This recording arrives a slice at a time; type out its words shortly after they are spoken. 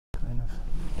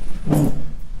All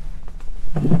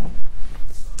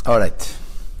right.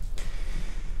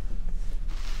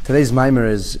 Today's Mamar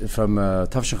is from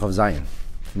Tafshach of Zion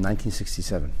from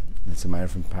 1967. It's a Mamar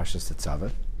from Parshas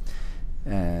Tetzave,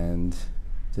 and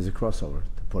there's a crossover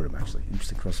to Purim, actually.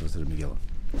 Interesting crossover to the Megillah.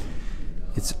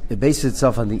 It bases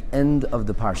itself on the end of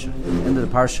the Parsha. At the end of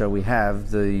the Parsha, we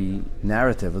have the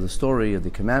narrative of the story of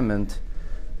the commandment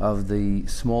of the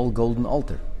small golden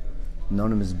altar,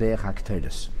 known as Mizbeach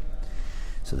Hakteris.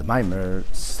 So the Mamar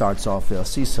starts off with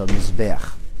Asisa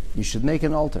Mizbeach. You should make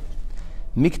an altar.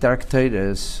 Miktar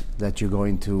Kteres, that you're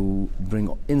going to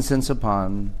bring incense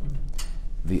upon.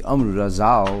 The Amru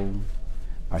Razal,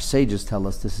 our sages tell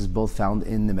us this is both found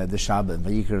in the Medrash Rabbah and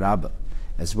Vayikra Rabbah,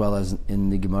 as well as in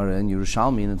the Gemara in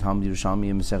Yerushalmi, in the Talmud Yerushalmi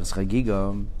and Maseches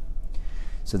Chagiga.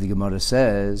 So the Gemara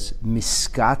says,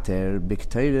 Miskater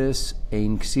Bikteres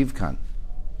Ein Ksivkan.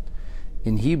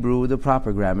 In Hebrew, the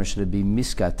proper grammar should be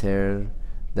Miskater,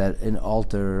 that an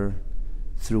altar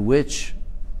through which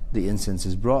the incense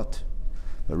is brought.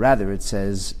 But rather it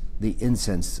says the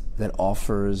incense that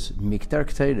offers Miktar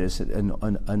Kteres, a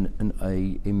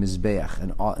Mizbeach,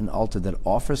 an altar that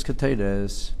offers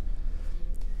Kteres.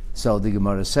 So the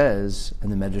Gemara says,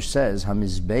 and the Medrash says,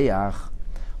 HaMizbeach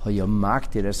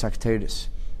HaYamaktir Kteres.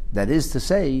 That is to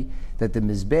say that the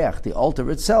Mizbeach, the altar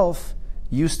itself,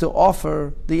 used to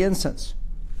offer the incense.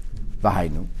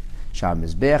 V'hainu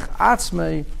ShaMizbeach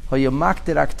Atzmei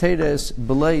HaYamaktir Kteres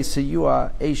B'lei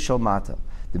Siyua Eishal Mata.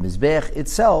 The Mizbeach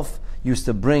itself used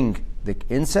to bring the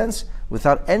incense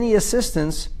without any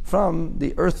assistance from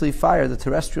the earthly fire, the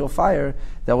terrestrial fire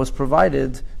that was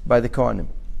provided by the Kohanim.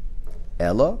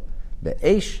 Ela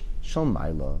be'esh shel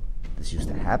maila. This used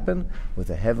to happen with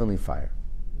a heavenly fire.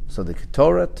 So the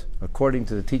Katoret, according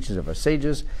to the teachings of our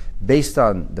sages, based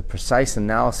on the precise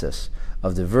analysis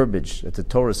of the verbiage that the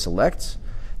Torah selects,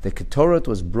 the Katoret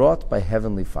was brought by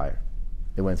heavenly fire.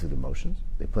 They went through the motions.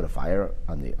 They put a fire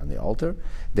on the altar.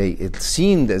 It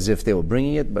seemed as if they were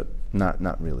bringing it, but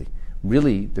not really.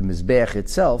 Really, the Mizbeach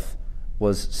itself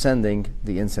was sending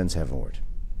the incense heavenward.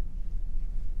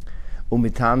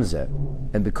 Umitamze,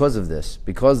 and because of this,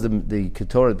 because the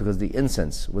Katoret, because the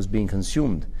incense was being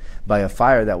consumed by a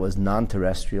fire that was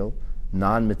non-terrestrial,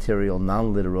 non-material,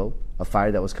 non-literal, a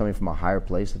fire that was coming from a higher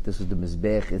place, that this was the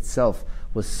Mizbeach itself,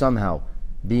 was somehow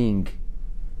being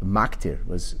makter,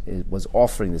 was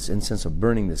offering this incense or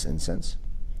burning this incense.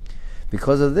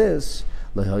 Because of this,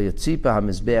 because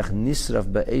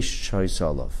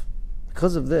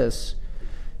of this,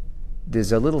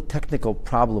 there's a little technical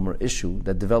problem or issue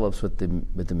that develops with the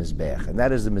Mizbeach, and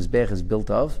that is the Mizbeach is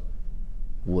built of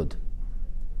wood,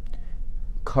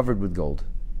 covered with gold.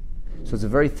 So it's a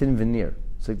very thin veneer.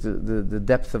 It's like the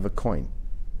depth of a coin,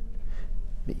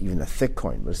 even a thick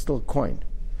coin, but it's still a coin.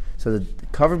 So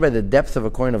covered by the depth of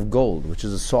a coin of gold, which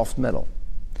is a soft metal.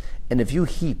 And if you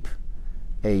heap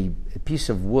a piece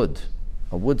of wood,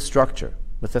 a wood structure,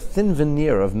 with a thin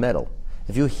veneer of metal,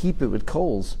 if you heap it with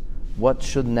coals, what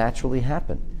should naturally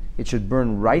happen? It should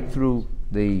burn right through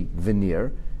the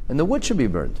veneer, and the wood should be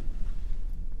burned.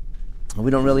 And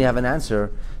we don't really have an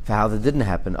answer for how that didn't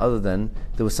happen, other than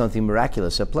there was something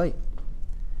miraculous at play.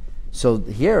 So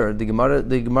here, the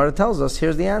Gemara tells us,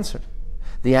 here's the answer.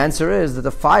 The answer is that the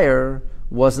fire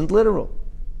wasn't literal.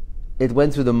 It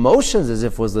went through the motions as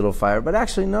if it was little fire, but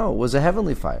actually no, it was a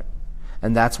heavenly fire.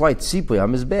 And that's why Tzipuy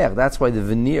HaMizbeach, that's why the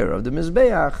veneer of the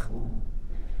Mizbeach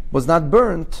was not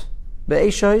burnt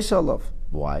be'esha ha'isalav.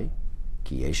 Why?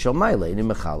 Ki yeshal ma'ile in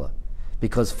mechala.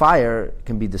 Because fire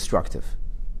can be destructive.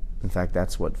 In fact,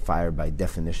 that's what fire by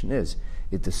definition is.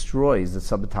 It destroys the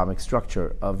subatomic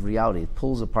structure of reality. It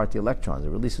pulls apart the electrons. It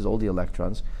releases all the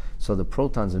electrons, so the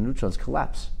protons and neutrons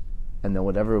collapse. And then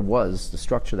whatever it was, the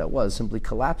structure that was, simply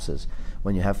collapses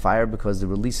when you have fire, because the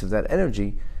release of that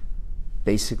energy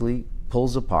basically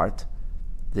pulls apart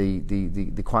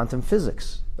the quantum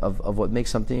physics of what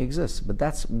makes something exist. But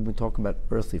that's when we talk about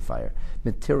earthly fire,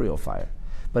 material fire.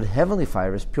 But heavenly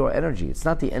fire is pure energy. It's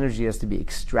not the energy that has to be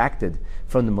extracted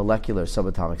from the molecular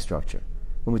subatomic structure.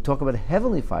 When we talk about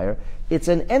heavenly fire, it's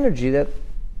an energy that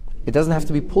it doesn't have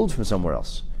to be pulled from somewhere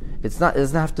else. It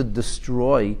doesn't have to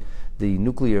destroy the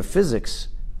nuclear physics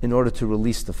in order to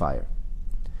release the fire.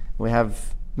 We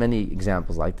have many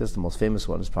examples like this. The most famous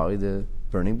one is probably the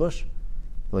burning bush.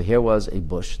 Well, here was a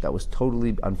bush that was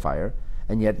totally on fire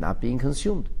and yet not being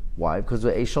consumed. Why? Because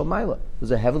it was Eishal Maila. It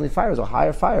was a heavenly fire. It was a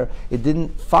higher fire. It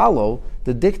didn't follow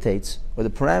the dictates or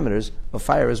the parameters of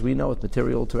fire as we know it,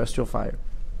 material terrestrial fire.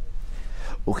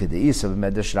 Like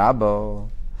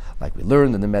we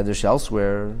learned in the Medrash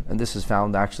elsewhere, and this is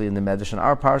found actually in the Medrash in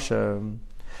our Parsha.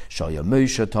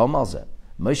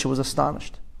 Moshe was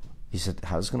astonished. He said,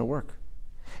 how's this going to work?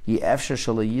 He said it's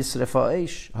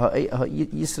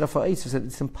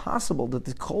impossible that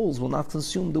the coals will not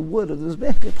consume the wood of the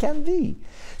Mizbeach. It can be.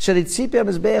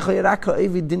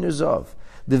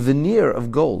 The veneer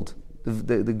of gold,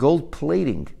 the gold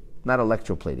plating, not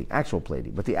electroplating, actual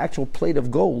plating, but the actual plate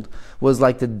of gold was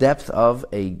like the depth of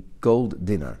a gold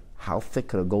dinar. How thick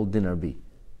could a gold dinar be?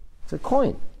 It's a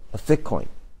coin, a thick coin.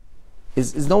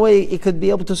 There's no way it could be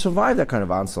able to survive that kind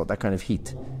of onslaught, that kind of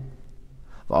heat.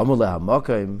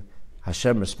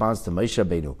 Hashem responds to Moshe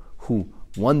Rabbeinu, who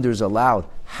wonders aloud,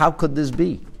 how could this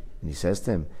be? And he says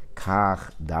to him,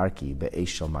 Kach darki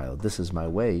be'esh shamayel. This is my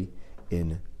way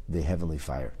in the heavenly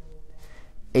fire.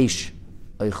 Eish,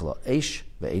 eichla, eish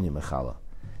ve'eni mechala.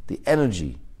 The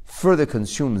energy further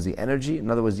consumes the energy.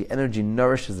 In other words, the energy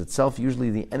nourishes itself. Usually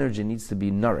the energy needs to be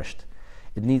nourished.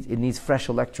 It needs fresh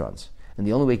electrons. And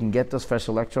the only way it can get those fresh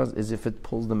electrons is if it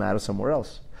pulls them out of somewhere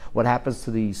else. What happens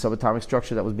to the subatomic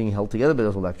structure that was being held together by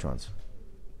those electrons?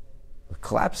 It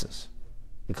collapses.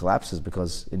 It collapses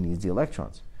because it needs the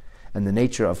electrons. And the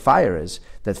nature of fire is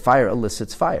that fire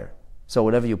elicits fire. So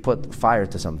whenever you put fire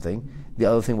to something, the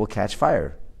other thing will catch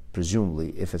fire, presumably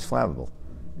if it's flammable.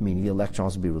 Meaning the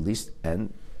electrons will be released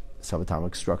and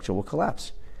subatomic structure will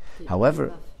collapse.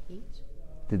 However,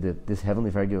 did this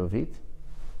heavenly fire give off heat?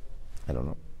 I don't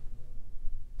know.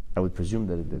 I would presume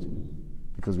that it did.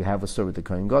 Because we have a story with the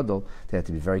Kohen Gadol, they had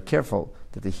to be very careful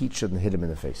that the heat shouldn't hit him in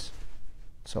the face.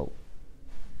 So,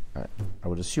 I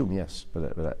would assume yes,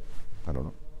 but I don't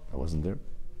know. I wasn't there.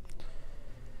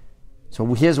 So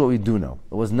here's what we do know.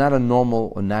 It was not a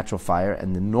normal or natural fire,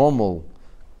 and the normal,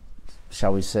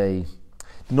 shall we say,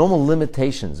 the normal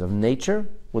limitations of nature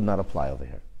would not apply over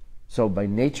here. So by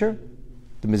nature,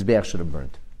 the Mizbeach should have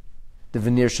burnt. The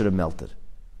veneer should have melted.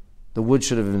 The wood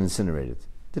should have been incinerated.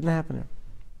 Didn't happen here.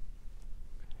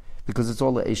 Because it's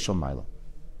all the Eish Shamayla.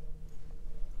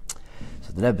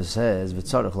 So the Rebbe says,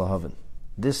 V'tzarech lahavin.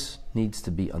 This needs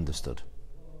to be understood.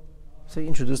 So he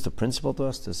introduced a principle to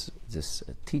us, this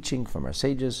teaching from our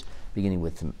sages, beginning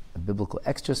with a biblical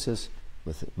exegesis,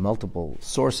 with multiple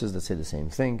sources that say the same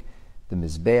thing. The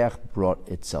Mizbeach brought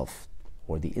itself,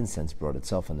 or the incense brought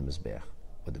itself on the Mizbeach,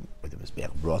 or the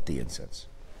Mizbeach brought the incense.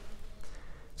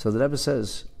 So the Rebbe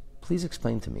says, please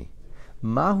explain to me,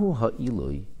 Mahu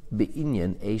ha'ilui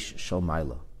be'inyan eish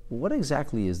shalmaila. What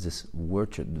exactly is this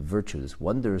virtue, this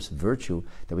wondrous virtue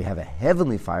that we have a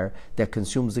heavenly fire that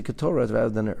consumes the Katorat rather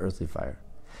than an earthly fire?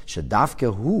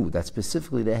 Shadafke hu, that's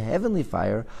specifically the heavenly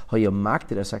fire, hoya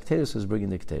makter as akteris is bringing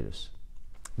the Kteris.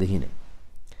 The hine.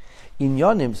 In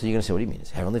Yonim, so you're going to say, what do you mean?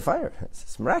 It's heavenly fire.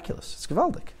 It's miraculous. It's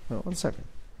gewaldic. No, 1 second.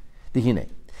 The hine.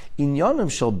 In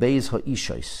Yonim shall beis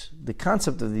ha'ishos, the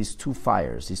concept of these two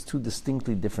fires, these two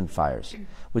distinctly different fires,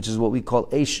 which is what we call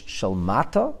eish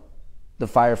shalmata, the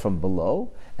fire from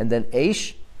below, and then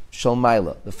eish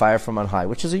shalmaila, the fire from on high,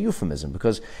 which is a euphemism,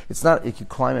 because it's not, if you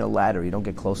climb in a ladder, you don't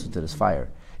get closer to this fire.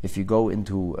 If you go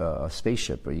into a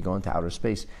spaceship or you go into outer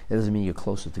space, it doesn't mean you're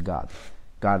closer to God.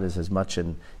 God is as much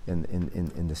in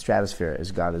the stratosphere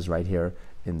as God is right here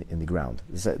in the ground.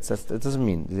 It doesn't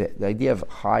mean, the idea of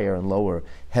higher and lower,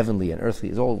 heavenly and earthly,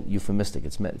 is all euphemistic.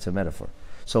 It's a metaphor.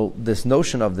 So this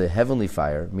notion of the heavenly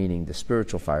fire, meaning the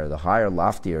spiritual fire, the higher,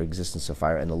 loftier existence of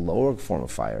fire, and the lower form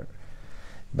of fire,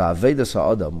 ba'avedas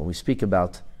ha'adam, when we speak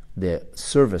about the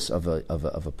service of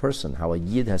a person, how a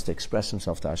yid has to express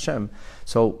himself to Hashem,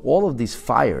 so all of these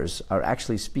fires are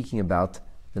actually speaking about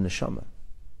the neshama.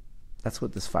 That's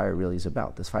what this fire really is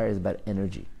about. This fire is about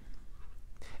energy.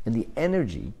 And the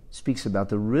energy speaks about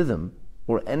the rhythm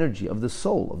or energy of the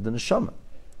soul, of the neshama.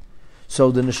 So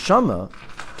the neshama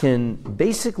can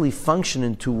basically function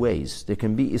in two ways. There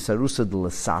can be isarusa de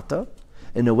lasata,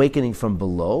 an awakening from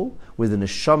below, where the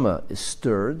neshama is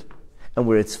stirred, and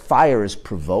where its fire is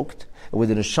provoked, and where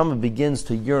the neshama begins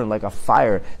to yearn like a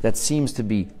fire that seems to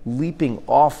be leaping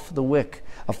off the wick,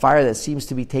 a fire that seems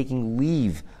to be taking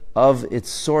leave of its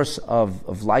source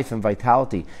of life and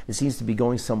vitality. It seems to be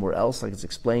going somewhere else, like it's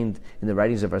explained in the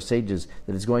writings of our sages,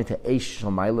 that it's going to Eish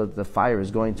Shamayla, the fire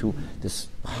is going to this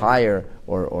higher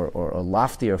or a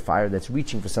loftier fire that's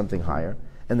reaching for something higher,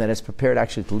 and that it's prepared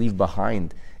actually to leave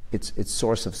behind its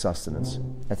source of sustenance.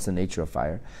 That's the nature of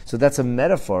fire. So that's a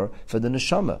metaphor for the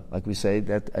neshama. Like we say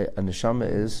that a neshama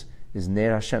is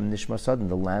Ner Hashem Nishma Sadin,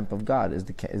 the lamp of God, is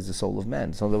the soul of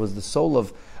man. So in other words, the soul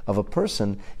of a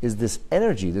person is this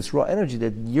energy, this raw energy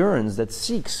that yearns, that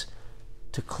seeks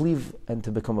to cleave and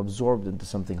to become absorbed into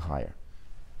something higher.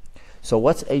 So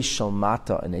what's Eish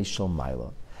Shalmata and Eish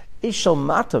Shalmaila? Eish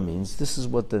Shalmata means this is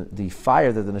what the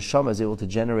fire that the neshama is able to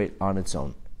generate on its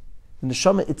own. The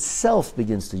neshama itself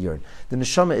begins to yearn. The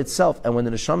neshama itself, and when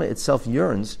the neshama itself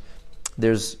yearns,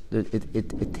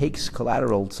 it takes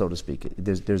collateral, so to speak.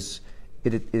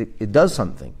 It does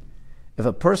something. If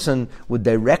a person would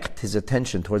direct his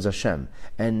attention towards Hashem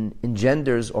and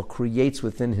engenders or creates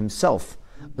within himself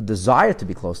a desire to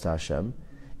be close to Hashem,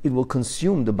 it will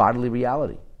consume the bodily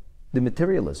reality, the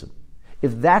materialism.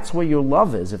 If that's where your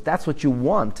love is, if that's what you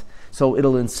want, so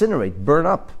it'll incinerate, burn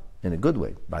up, in a good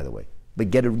way, by the way, but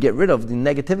get rid of the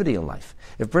negativity in life.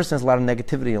 If a person has a lot of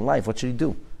negativity in life, what should he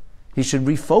do? He should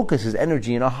refocus his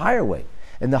energy in a higher way.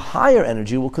 And the higher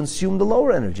energy will consume the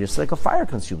lower energy. It's like a fire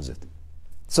consumes it.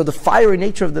 So the fiery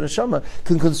nature of the neshama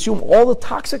can consume all the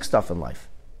toxic stuff in life.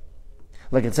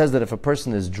 Like it says that if a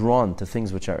person is drawn to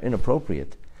things which are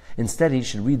inappropriate, instead he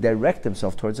should redirect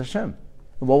himself towards Hashem.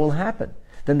 And what will happen?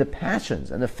 Then the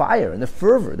passions and the fire and the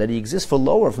fervor that he exists for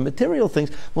lower, for material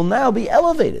things, will now be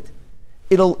elevated.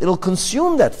 It'll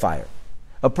consume that fire.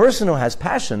 A person who has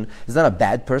passion is not a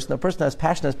bad person. A person who has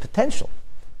passion has potential.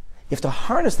 You have to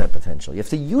harness that potential. You have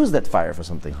to use that fire for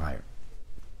something higher.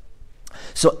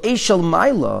 So Eishel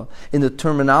Maila, in the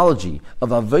terminology of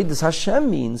Avodas Hashem,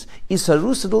 means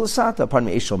Isarusa de Lasata, pardon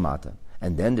me, Eishel Mata.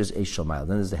 And then there's Eishel Maila,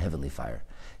 then there's the heavenly fire.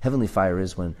 Heavenly fire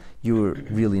is when you're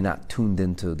really not tuned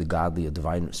into the godly or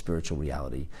divine spiritual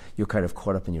reality. You're kind of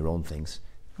caught up in your own things.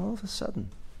 All of a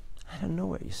sudden, out of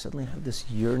nowhere, you suddenly have this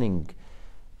yearning,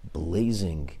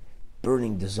 blazing,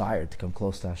 burning desire to come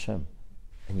close to Hashem.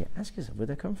 And you ask yourself, where'd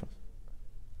that come from?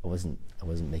 I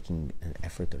wasn't making an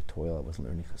effort or toil. I wasn't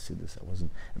learning Chassidus. I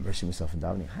wasn't immersing myself in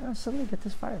davening. How did I suddenly get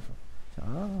this fire from?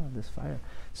 So, this fire.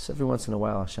 So every once in a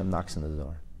while, Hashem knocks on the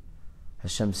door.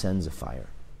 Hashem sends a fire.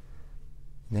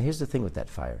 Now here's the thing with that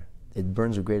fire. It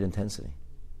burns with great intensity.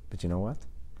 But you know what?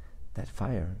 That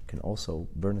fire can also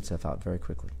burn itself out very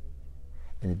quickly.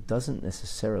 And it doesn't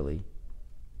necessarily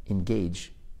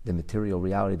engage the material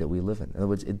reality that we live in. In other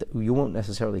words, you won't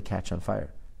necessarily catch on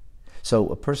fire. So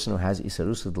a person who has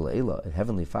Isarusa D'Le'ela, a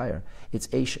heavenly fire, it's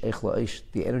Eish Echla Eish.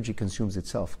 The energy consumes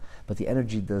itself. But the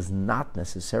energy does not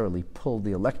necessarily pull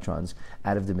the electrons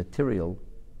out of the material,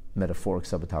 metaphoric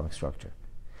subatomic structure.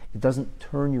 It doesn't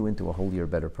turn you into a holier,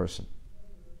 better person.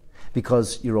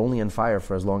 Because you're only on fire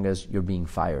for as long as you're being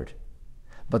fired.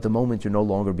 But the moment you're no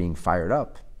longer being fired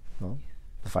up, well,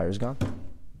 the fire is gone.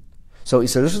 So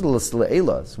Isarusa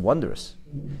D'Le'ela is wondrous.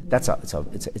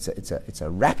 It's a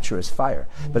rapturous fire,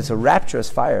 but it's a rapturous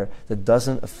fire that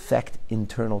doesn't affect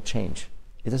internal change.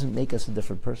 It doesn't make us a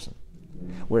different person.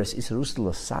 Whereas Isarusa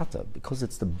Lasata, because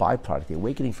it's the byproduct, the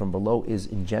awakening from below is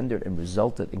engendered and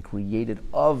resulted and created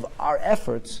of our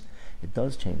efforts, it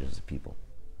does change us as people.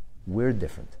 We're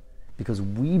different because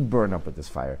we burn up with this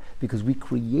fire, because we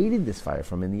created this fire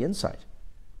from in the inside,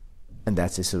 and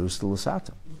that's Isarusa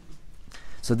Lasata.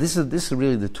 So this is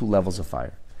really the two levels of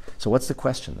fire. So what's the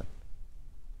question then?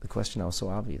 The question now is so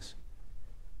obvious.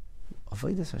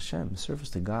 Avodas Hashem, service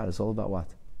to God, is all about what?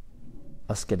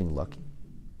 Us getting lucky?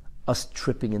 Us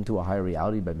tripping into a higher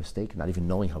reality by mistake, not even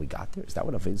knowing how we got there? Is that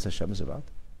what Avodas Hashem is about?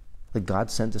 Like God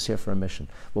sent us here for a mission.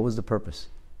 What was the purpose?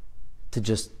 To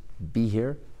just be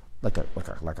here like a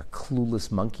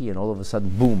clueless monkey, and all of a sudden,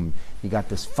 boom, you got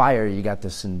this fire, you got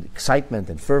this excitement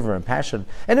and fervor and passion,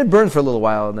 and it burned for a little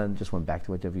while and then just went back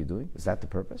to whatever you're doing? Is that the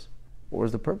purpose? Or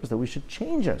is the purpose that we should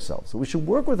change ourselves, that we should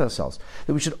work with ourselves,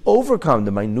 that we should overcome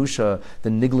the minutia,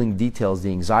 the niggling details, the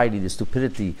anxiety, the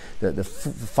stupidity, the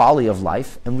folly of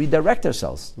life, and redirect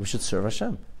ourselves? We should serve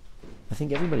Hashem. I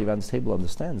think everybody around this table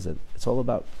understands that it's all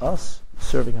about us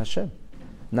serving Hashem,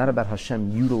 not about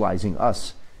Hashem utilizing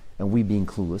us and we being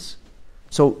clueless.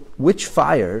 So which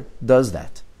fire does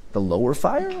that? The lower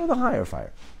fire or the higher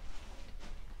fire?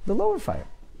 The lower fire.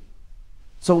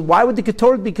 So why would the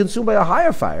Katoret be consumed by a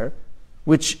higher fire,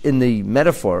 which in the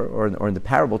metaphor or in the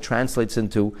parable translates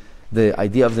into the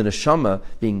idea of the neshama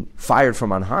being fired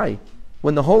from on high,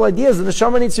 when the whole idea is the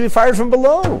neshama needs to be fired from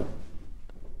below?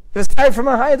 If it's fired from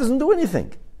on high, it doesn't do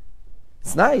anything.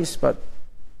 It's nice, but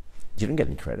you didn't get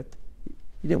any credit.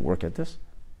 You didn't work at this.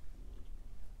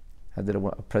 How did a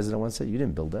president once say, you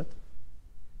didn't build that.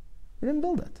 You didn't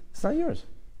build that. It's not yours.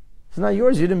 It's not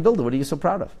yours, you didn't build it. What are you so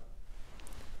proud of?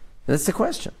 And that's the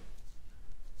question.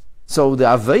 So the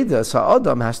Aveda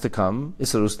Sa'adam has to come,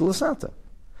 Isarusa Lasata.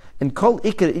 And Kol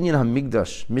Iker Inyan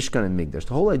HaMikdash, Mishkan and Mikdash.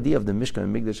 The whole idea of the Mishkan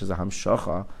and Mikdash is a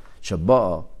Hamshacha,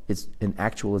 Shabbat. It's an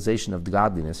actualization of the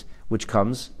godliness, which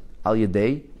comes Al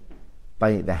Yadei,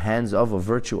 by the hands of, or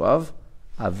virtue of,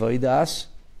 Avedas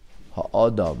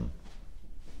Ha'adam.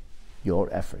 Your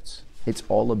efforts. It's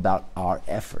all about our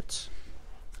efforts.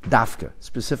 Dafka,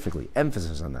 specifically,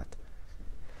 emphasis on that.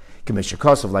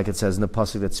 K'meshakosov, like it says in the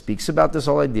pasuk that speaks about this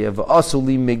whole idea of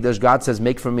Asuli Migdash. God says,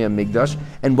 make for me a Migdash.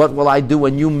 And what will I do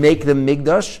when you make the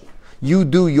Migdash? You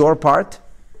do your part.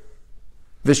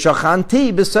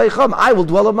 V'shachanti b'seicham, I will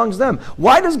dwell amongst them.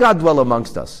 Why does God dwell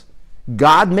amongst us?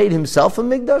 God made himself a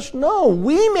Mikdash? No,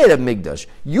 we made a Mikdash.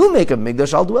 You make a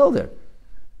Mikdash, I'll dwell there.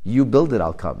 You build it,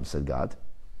 I'll come, said God.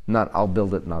 Not I'll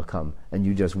build it and I'll come, and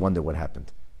you just wonder what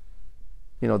happened.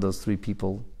 You know those three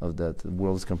people of the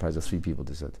world is comprised of three people,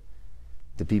 they said.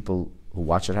 The people who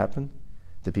watch it happen,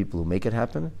 the people who make it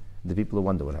happen, the people who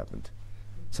wonder what happened.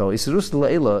 So Isrus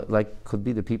L'Eila could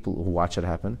be the people who watch it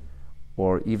happen,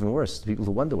 or even worse, the people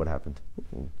who wonder what happened.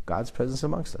 Ooh, God's presence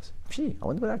amongst us. Gee, I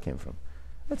wonder where that came from.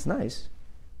 That's nice.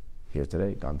 Here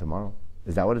today, gone tomorrow.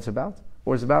 Is that what it's about?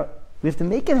 Or it's about, we have to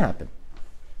make it happen.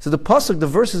 So the pasuk, the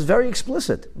verse is very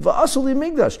explicit. Va'asuli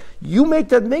migdash. You make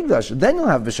that migdash, then you'll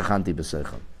have v'shachanti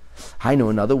b'seicham. Hainu,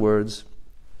 in other words,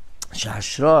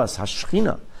 shahashras,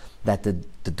 hashchina, that the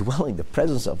dwelling, the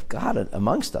presence of God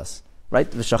amongst us, right?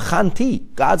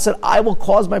 V'shachanti. God said, I will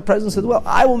cause my presence to dwell.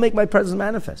 I will make my presence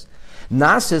manifest.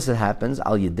 Nasis, it happens,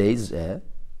 al yedei zeh,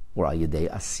 or al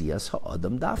yedei asiyas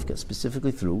ha'adam dafka,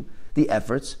 specifically through the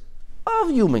efforts of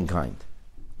humankind.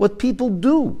 What people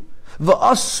do.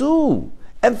 Va'asu.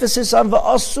 Emphasis on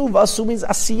va'asu. Va'asu means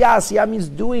asiyah. Asiyah means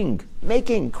doing,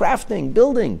 making, crafting,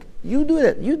 building. You did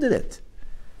it. You did it.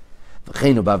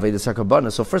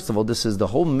 So first of all, this is the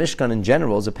whole Mishkan in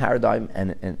general is a paradigm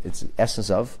and it's the essence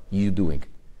of you doing.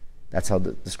 That's how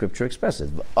the scripture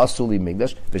expresses it. Asuli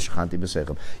migdash v'shachanti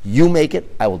b'seicham. You make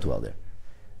it, I will dwell there.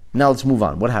 Now let's move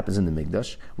on. What happens in the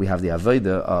Mikdash? We have the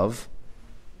Aveda of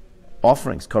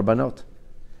offerings, karbanot.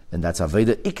 And that's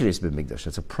Aveda Ikris b'Mikdash.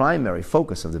 That's a primary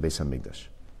focus of the Beis HaMikdash.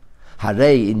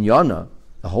 Harei in Yana,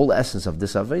 the whole essence of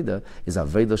this Aveda is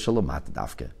Aveda Shalomat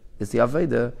Dafke. It's the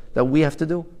Aveda that we have to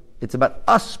do. It's about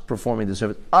us performing the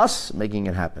service, us making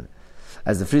it happen.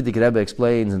 As the Friedrich Rebbe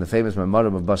explains in the famous Mamar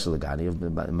of Basel Lagani, of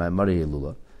Mamar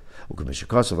Hilula,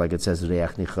 like it says,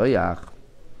 Reach Nichoyach,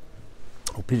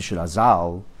 Upinshur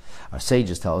Azal, our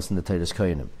sages tell us in the Teres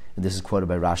Koyanim, and this is quoted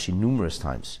by Rashi numerous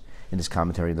times in his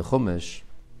commentary in the Chumash.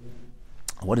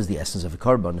 What is the essence of a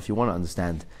korban? If you want to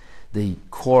understand the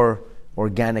core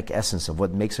organic essence of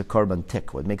what makes a korban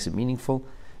tick, what makes it meaningful,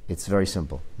 it's very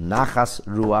simple. Nachas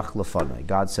ruach lefanai.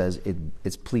 God says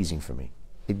it's pleasing for me.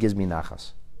 It gives me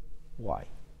nachas. Why?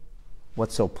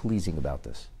 What's so pleasing about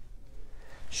this?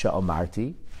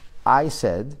 Sha'omarti, I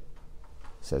said,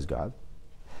 says God,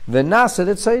 v'nased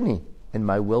etzayni, and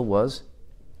my will was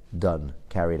done,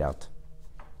 carried out.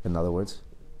 In other words,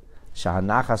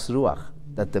 shahanachas ruach,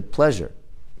 that the pleasure,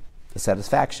 the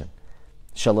satisfaction,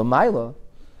 shalamayla,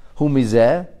 hu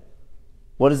mizeh,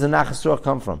 what does the nachas ruach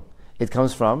come from? It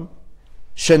comes from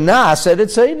shana said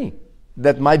etzayni,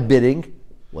 that my bidding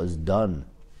was done.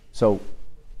 So,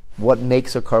 what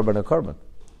makes a korban?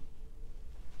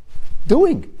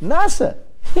 Doing, nasa.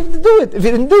 You have to do it. If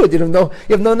you didn't do it, you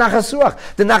have no nachas ruach.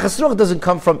 The nachas ruach doesn't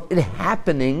come from it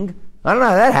happening. I don't know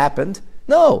how that happened.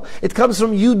 No, it comes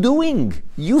from you doing.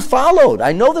 You followed.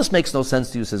 I know this makes no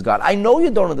sense to you, says God. I know you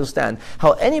don't understand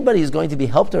how anybody is going to be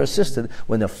helped or assisted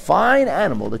when a fine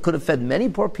animal that could have fed many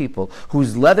poor people,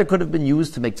 whose leather could have been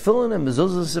used to make tefillin and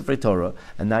mezuzah and sifrei Torah,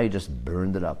 and now you just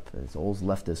burned it up. It's all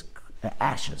left as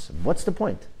ashes. What's the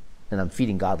point? And I'm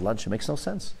feeding God lunch. It makes no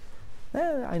sense.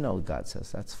 I know God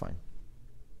says. That's fine.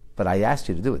 But I asked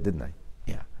you to do it, didn't I?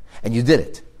 Yeah. And you did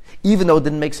it. Even though it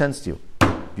didn't make sense to you.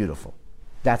 Beautiful.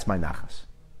 That's my nachas.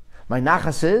 My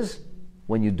nachas is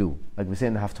when you do. Like we say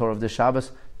in the Haftorah of the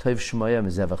Shabbos, Toiv Shmoya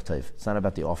Mizbach Toiv. It's not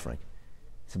about the offering.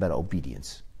 It's about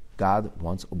obedience. God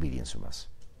wants obedience from us.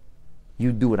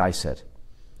 You do what I said.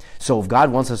 So if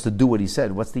God wants us to do what He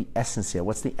said, what's the essence here?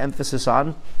 What's the emphasis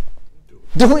on?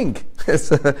 Doing.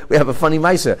 We have a funny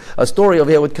Maisa, a story over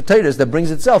here with Katoras that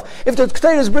brings itself. If the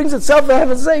Katoras brings itself, for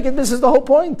heaven's sake, and this is the whole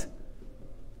point.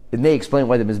 It may explain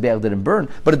why the Mizbeach didn't burn,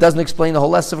 but it doesn't explain the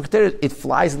whole lesson of Katoras. It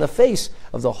flies in the face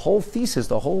of the whole thesis,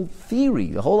 the whole theory,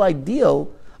 the whole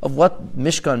ideal of what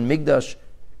Mishkan, Migdash,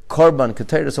 Korban,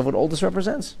 Katoras, of what all this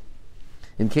represents.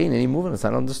 In Cain, any movement, it's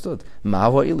not understood.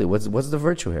 Ma'ava ili, what's the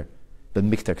virtue here? The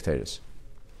Mikter Katoras.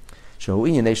 Shehu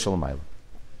inyanei shalamayla.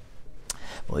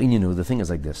 Well, the thing is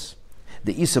like this.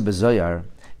 The Isa B'Zoyar,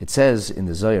 it says in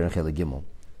the Zoyar in Chele Gimel,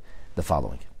 the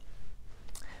following.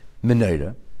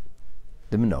 Menorah,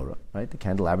 the menorah, right? The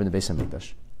candelabra in the Beis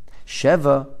HaMikdash.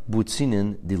 Sheva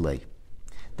butzinin delay.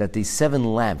 That the 7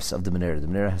 lamps of the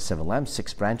menorah has 7 lamps,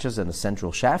 6 branches and a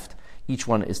central shaft. Each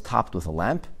one is topped with a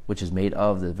lamp, which is made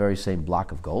of the very same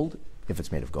block of gold, if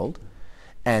it's made of gold.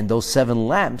 And those 7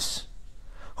 lamps,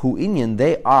 Hu inyan,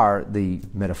 they are the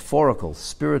metaphorical,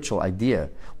 spiritual idea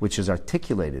which is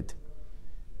articulated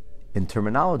in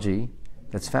terminology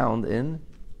that's found in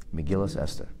Megillas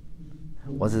Esther.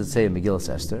 What does it say in Megillas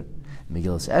Esther?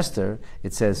 Megillas Esther,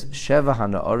 it says, Sheva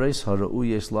hana'ores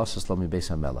hara'uyes lasas lo mi beis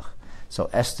hamelech. So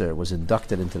Esther was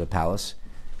inducted into the palace,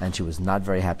 and she was not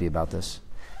very happy about this.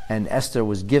 And Esther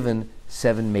was given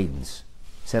 7 maidens,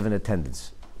 7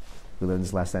 attendants. We learned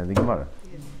this last time in the Gemara.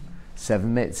 Yes.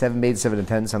 7 maidens, 7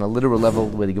 attendants. On a literal level,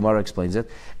 the way the Gemara explains it,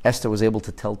 Esther was able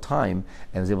to tell time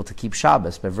and was able to keep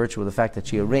Shabbos by virtue of the fact that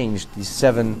she arranged these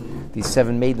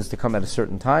seven maidens to come at a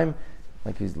certain time,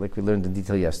 like we learned in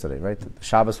detail yesterday, right? The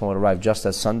Shabbos one would arrive just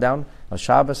as sundown on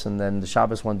Shabbos, and then the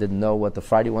Shabbos one didn't know what the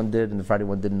Friday one did, and the Friday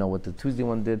one didn't know what the Tuesday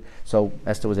one did. So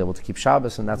Esther was able to keep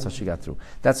Shabbos, and that's how she got through.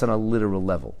 That's on a literal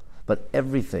level. But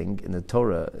everything in the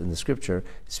Torah, in the Scripture,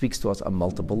 speaks to us on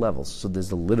multiple levels. So there's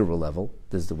the literal level,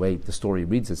 there's the way the story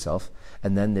reads itself,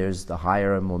 and then there's the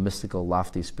higher and more mystical,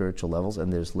 lofty, spiritual levels,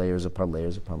 and there's layers upon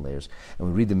layers upon layers. And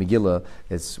when we read the Megillah,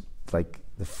 it's like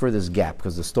the furthest gap,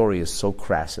 because the story is so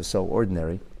crass, it's so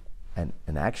ordinary, and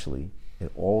actually it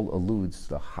all alludes to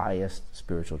the highest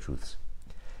spiritual truths.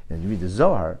 And you read the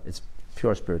Zohar, it's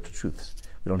pure spiritual truths.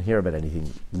 We don't hear about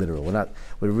anything literal.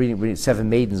 We're reading 7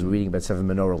 maidens, we're reading about 7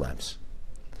 menorah lamps.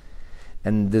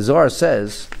 And the Zohar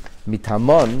says,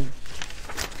 Mitamon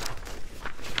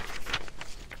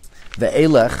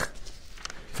ve'elech,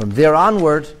 from there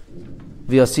onward,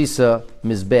 v'asisa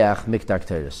Mizbeach Miktar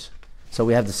Teres. So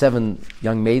we have the 7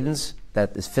 young maidens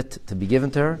that is fit to be given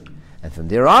to her, and from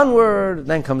there onward,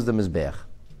 then comes the Mizbeach.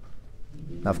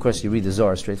 Now, of course, you read the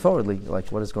Zohar straightforwardly, you're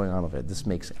like, what is going on over here? This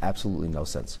makes absolutely no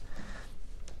sense.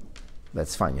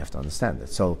 That's fine, you have to understand it.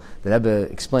 So the Rebbe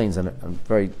explains,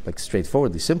 very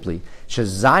straightforwardly, simply,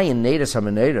 Shazayin Neiris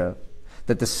HaMenera,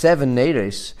 that the 7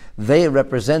 Neiris, they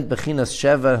represent Bechinas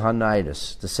Sheva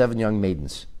HaNairis, the 7 young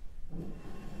maidens.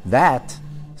 That,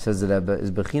 says the Rebbe,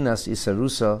 is Bechinas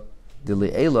Isarusa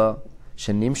Dili'ela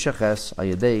Shenimshaches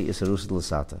Ayadei Isarusa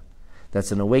Dilasata.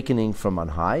 That's an awakening from on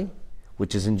high,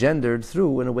 which is engendered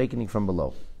through an awakening from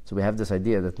below. So we have this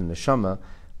idea that the neshama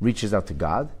reaches out to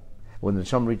God. When the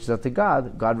neshama reaches out to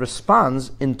God, God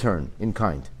responds in turn, in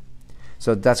kind.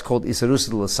 So that's called Isarusa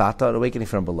Dilasata, an awakening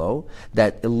from below,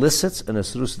 that elicits an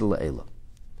Isarusa Dilaela.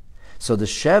 So the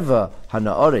Sheva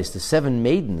Hana'ores, the 7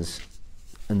 maidens,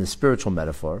 in the spiritual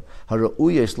metaphor,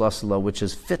 Hara'uyes Lasala, which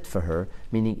is fit for her,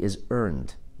 meaning is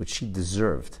earned, which she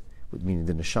deserved, meaning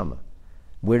the neshama.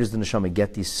 Where does the neshama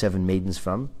get these 7 maidens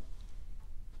from,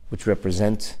 which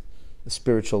represent a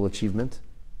spiritual achievement?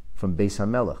 From Beis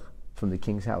HaMelech, from the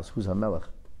king's house. Who's HaMelech?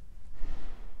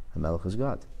 HaMelech is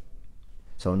God.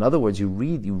 So in other words, you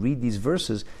read these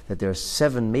verses that there are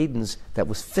 7 maidens that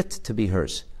was fit to be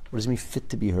hers. What does it mean, fit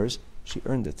to be hers? She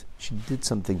earned it. She did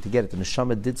something to get it. The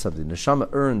neshama did something. The neshama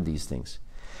earned these things.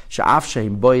 Sha'af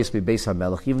shehim boyes bebeis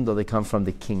HaMelech, even though they come from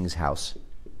the king's house.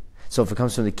 So if it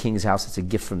comes from the king's house, it's a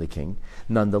gift from the king.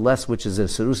 Nonetheless, which is a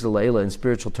Sarus Leila in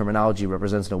spiritual terminology,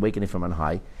 represents an awakening from on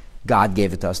high. God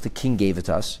gave it to us. The king gave it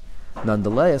to us.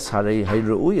 Nonetheless,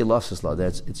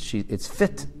 it's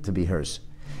fit to be hers.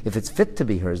 If it's fit to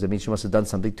be hers, that means she must have done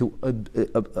something to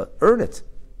earn it.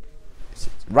 It's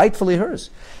rightfully hers.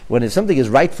 If something is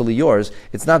rightfully yours,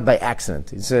 it's not by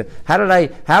accident. It's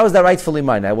how is that rightfully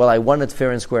mine? I won it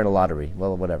fair and square in a lottery.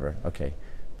 Well, whatever. Okay.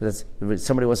 But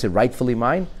somebody wants to say rightfully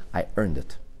mine. I earned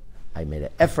it. I made an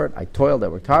effort. I toiled. I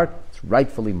worked hard. It's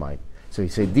rightfully mine. So you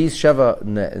say these Sheva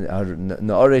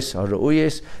Na'ores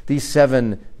Hara'uyes, these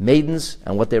 7 maidens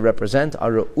and what they represent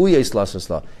are Ra'uyes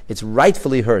Lasasla. It's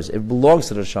rightfully hers. It belongs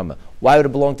to the neshama. Why would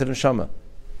it belong to the neshama?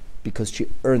 Because she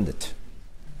earned it.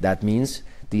 That means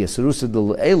the Yasurusa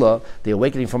D'Ela, the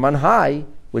awakening from on high,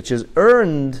 which is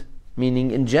earned,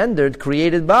 meaning engendered,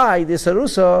 created by the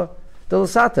Yasurusa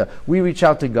D'Lasata. We reach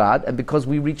out to God, and because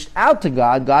we reached out to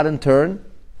God, God in turn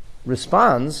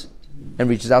responds and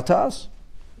reaches out to us.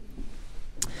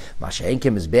 But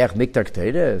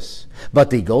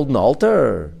the golden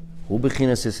altar,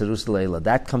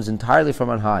 that comes entirely from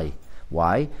on high.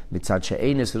 Why? There is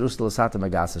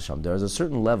a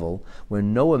certain level where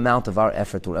no amount of our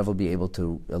effort will ever be able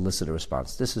to elicit a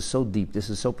response. This is so deep,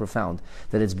 this is so profound,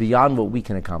 that it's beyond what we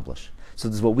can accomplish. So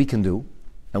this is what we can do,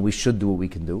 and we should do what we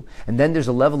can do. And then there's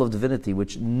a level of divinity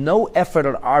which no effort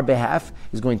on our behalf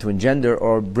is going to engender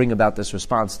or bring about this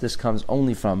response. This comes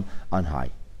only from on high.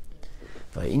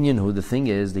 The thing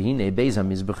is, the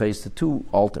Mizbeach is the 2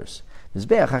 altars.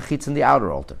 Mizbeach HaChitz in the outer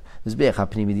altar. Mizbeach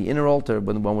HaPnimi, the inner altar,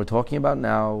 but the one we're talking about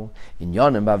now. In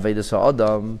Yonim Ba'Avedas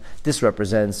HaAdam, this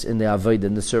represents in the Aved,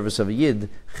 in the service of a Yid,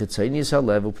 Chitzonius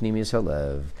HaLev Upnimius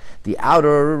HaLev, the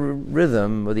outer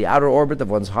rhythm, or the outer orbit of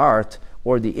one's heart,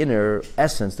 or the inner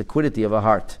essence, the quiddity of a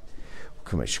heart.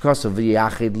 Like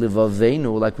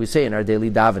we say in our daily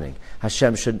davening,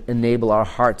 Hashem should enable our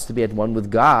hearts to be at one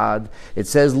with God. It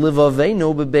says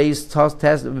livavenu bebeis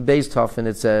tof, and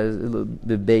it says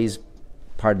bebeis,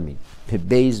 pardon me,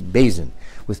 bebeis bezin,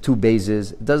 with two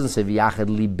bases. It doesn't say v'yachad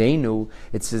libenu,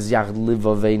 it says yachad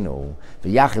livavenu.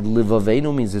 V'yachad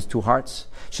livavenu means there's two hearts.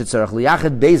 Shetzarach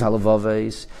liyachad beis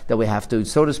halavaves, that we have to,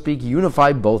 so to speak,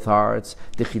 unify both hearts.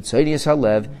 The chitzonius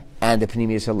halev and the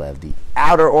Pneumius Halev, the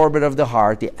outer orbit of the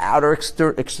heart, the outer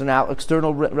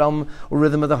external realm or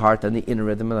rhythm of the heart, and the inner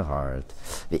rhythm of the heart.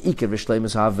 The Iker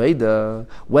V'Shleimus HaAveda,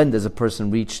 when does a person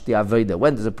reach the Aveda?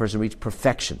 When does a person reach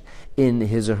perfection in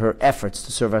his or her efforts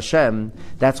to serve Hashem?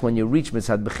 That's when you reach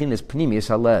Mitzad Bechinas Pneumius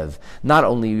Halev. Not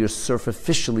only you're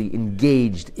superficially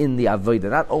engaged in the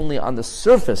Aveda, not only on the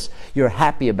surface you're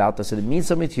happy about this and it means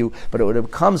something to you, but it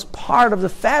becomes part of the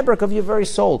fabric of your very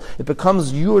soul. It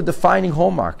becomes your defining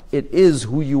hallmark. It is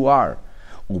who you are.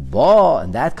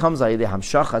 And that comes that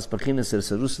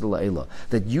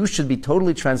you should be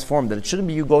totally transformed, that it shouldn't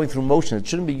be you going through motion, it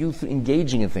shouldn't be you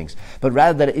engaging in things, but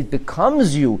rather that it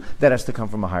becomes you that has to come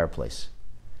from a higher place.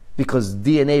 Because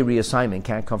DNA reassignment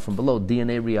can't come from below.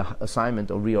 DNA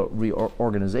reassignment or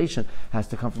reorganization has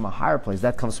to come from a higher place.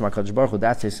 That comes from HaKadosh Baruch Hu.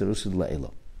 That's a Serusid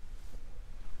La'ela.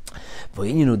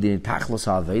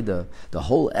 The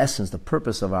whole essence, the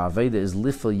purpose of our Aveda is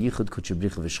lifel yichud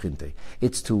kutshebricha v'shchinte.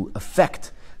 It's to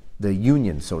affect the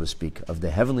union, so to speak, of the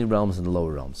heavenly realms and the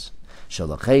lower realms. That's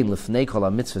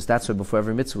why before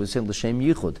every mitzvah we say l'shem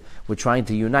yichud. We're trying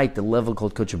to unite the level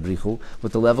called kutshebricha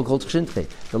with the level called shchinte,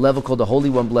 the level called the Holy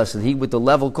One Blessed He, with the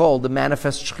level called the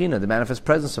manifest Shechina, the manifest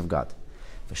presence of God.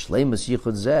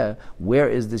 Where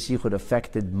is this yichud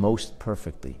affected most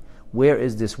perfectly? Where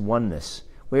is this oneness?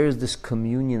 Where is this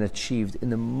communion achieved in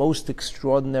the most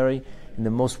extraordinary, in the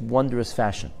most wondrous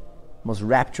fashion, most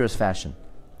rapturous fashion?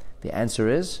 The answer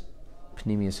is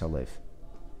Pneumius Halev,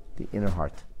 the inner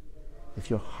heart. If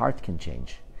your heart can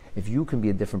change, if you can be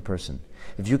a different person,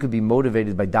 if you can be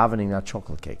motivated by davening, not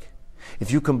chocolate cake, if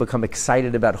you can become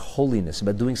excited about holiness,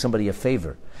 about doing somebody a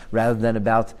favor, rather than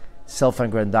about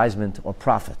self-aggrandizement or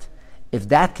profit, if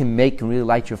that can really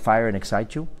light your fire and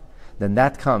excite you, then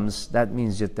that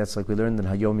means that's like we learned in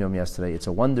Hayom Yom yesterday. It's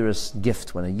a wondrous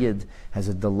gift when a Yid has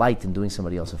a delight in doing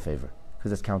somebody else a favor, because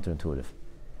that's counterintuitive.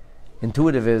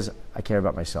 Intuitive is, I care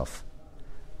about myself.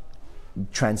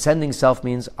 Transcending self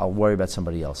means I'll worry about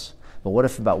somebody else. But what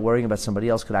if about worrying about somebody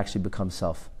else could actually become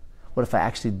self? What if I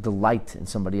actually delight in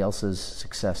somebody else's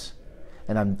success?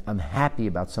 And I'm happy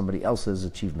about somebody else's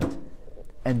achievement.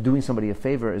 And doing somebody a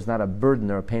favor is not a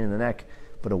burden or a pain in the neck,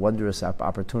 but a wondrous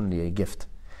opportunity, a gift.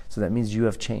 So that means you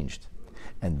have changed.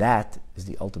 And that is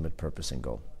the ultimate purpose and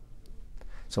goal.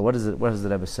 So what has the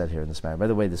Rebbe said here in this Mamar? By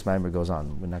the way, this Mamar goes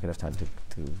on. We're not going to have time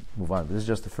to move on. But this is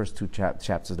just the first two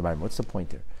chapters of the Mamar. What's the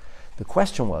point here? The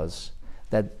question was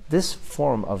that this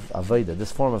form of Aveda,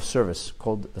 this form of service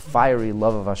called the fiery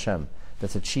love of Hashem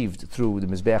that's achieved through the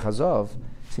Mizbeach Hazov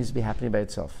seems to be happening by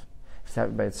itself. If it's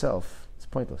happening by itself, it's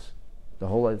pointless. The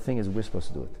whole other thing is we're supposed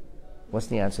to do it. What's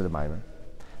the answer to the Mamar?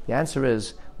 The answer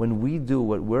is, when we do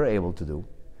what we're able to do,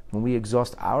 when we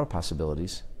exhaust our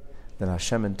possibilities, then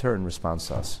Hashem in turn responds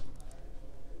to us.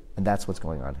 And that's what's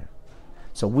going on here.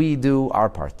 So we do our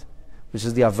part, which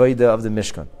is the Aveda of the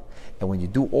Mishkan. And when you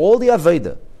do all the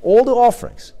Aveda, all the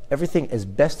offerings, everything as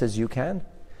best as you can,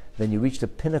 then you reach the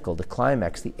pinnacle, the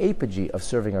climax, the apogee of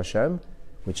serving Hashem,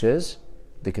 which is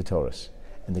the Katoras.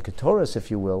 And the Katoras, if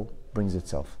you will, brings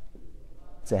itself.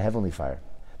 It's a heavenly fire.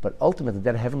 But ultimately,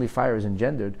 that heavenly fire is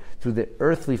engendered through the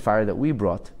earthly fire that we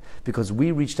brought, because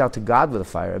we reached out to God with a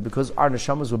fire, and because our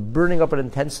neshamas were burning up in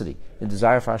intensity, in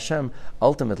desire for Hashem.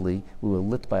 Ultimately, we were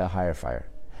lit by a higher fire.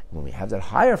 And when we have that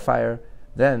higher fire,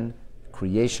 then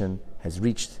creation has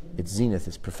reached its zenith,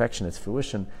 its perfection, its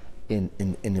fruition in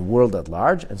the world at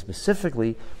large, and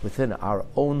specifically within our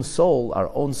own soul.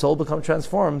 Our own soul becomes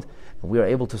transformed, and we are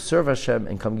able to serve Hashem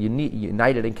and come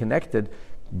united and connected,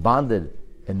 bonded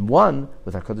and one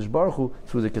with HaKadosh Baruch Hu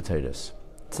through the Katoras.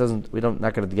 We're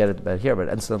not going to get it about here, but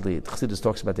incidentally, Chassidus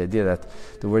talks about the idea that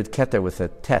the word Keter with a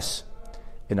tes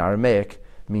in Aramaic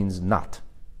means knot.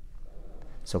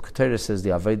 So Katoras is the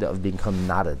Aveda of becoming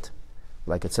knotted.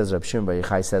 Like it says, Reb Shimon Bar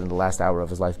Yochai said in the last hour of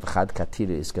his life, B'chad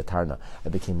katira is katarna. I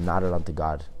became knotted unto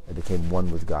God. I became one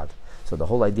with God. So the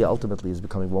whole idea ultimately is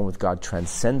becoming one with God,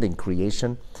 transcending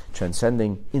creation,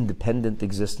 transcending independent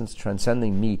existence,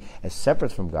 transcending me as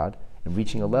separate from God, and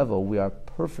reaching a level we are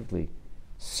perfectly,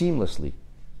 seamlessly,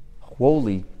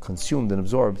 wholly consumed and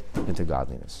absorbed into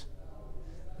godliness.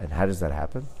 And how does that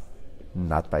happen?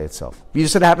 Not by itself. You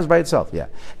just said it happens by itself. Yeah.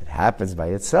 It happens by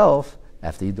itself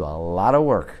after you do a lot of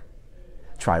work.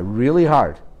 Try really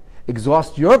hard.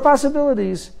 exhaust your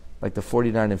possibilities like the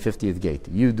 49 and 50th gate.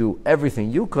 You do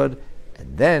everything you could,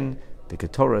 and then the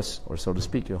katoras, or so to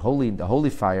speak, the holy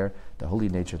fire, the holy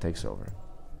nature takes over.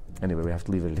 Anyway, we have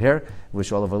to leave it here.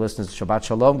 Wish all of our listeners Shabbat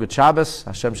Shalom, good Shabbos.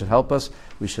 Hashem should help us.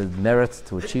 We should merit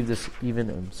to achieve this even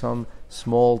in some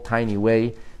small, tiny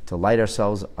way, to light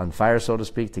ourselves on fire, so to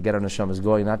speak, to get our neshamas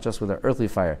going, not just with our earthly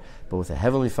fire, but with a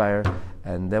heavenly fire.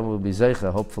 And then we'll be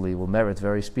zeicha, hopefully we'll merit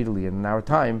very speedily in our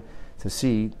time to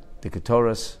see the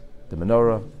katoras, the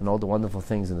menorah, and all the wonderful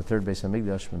things in the third base of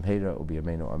Mikdash. Memheira will be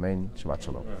Amen. Amen. Shabbat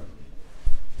Shalom.